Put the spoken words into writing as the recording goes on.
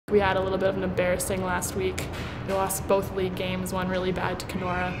We had a little bit of an embarrassing last week. We lost both league games, one really bad to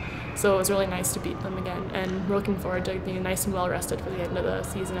Kenora. So it was really nice to beat them again, and we're looking forward to being nice and well rested for the end of the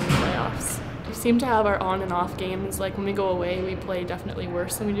season and the playoffs. We seem to have our on and off games. Like when we go away, we play definitely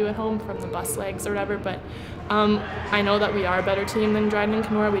worse than we do at home from the bus legs or whatever, but I know that we are a better team than Dryden and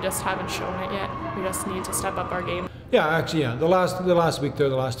Kenora. We just haven't shown it yet. We just need to step up our game. Yeah, actually, yeah. The last week there,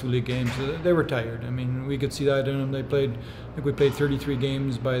 the last two league games, they were tired. I mean, we could see that in them. They played, I think we played 33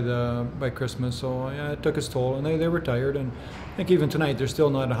 games by Christmas, so yeah, it took its toll, and they were tired. And I think even tonight they're still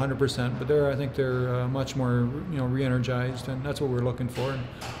not 100%, but I think they're much more re-energized, and that's what we're looking for.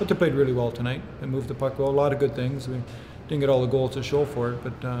 But they played really well tonight. They moved the puck well. A lot of good things. We didn't get all the goals to show for it,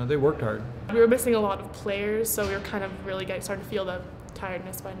 but they worked hard. We were missing a lot of players, so we were kind of really starting to feel the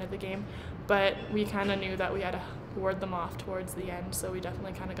tiredness by the end of the game. But we kind of knew that we had to ward them off towards the end, so we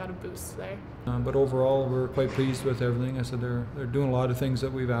definitely kind of got a boost there. But overall, we're quite pleased with everything. I said they're doing a lot of things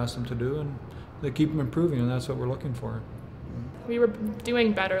that we've asked them to do, and they keep improving, and that's what we're looking for. We were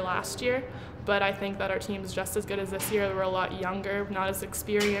doing better last year, but I think that our team's just as good as this year. We're a lot younger, not as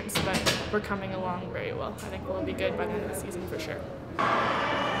experienced, but we're coming along very well. I think we'll be good by the end of the season for sure.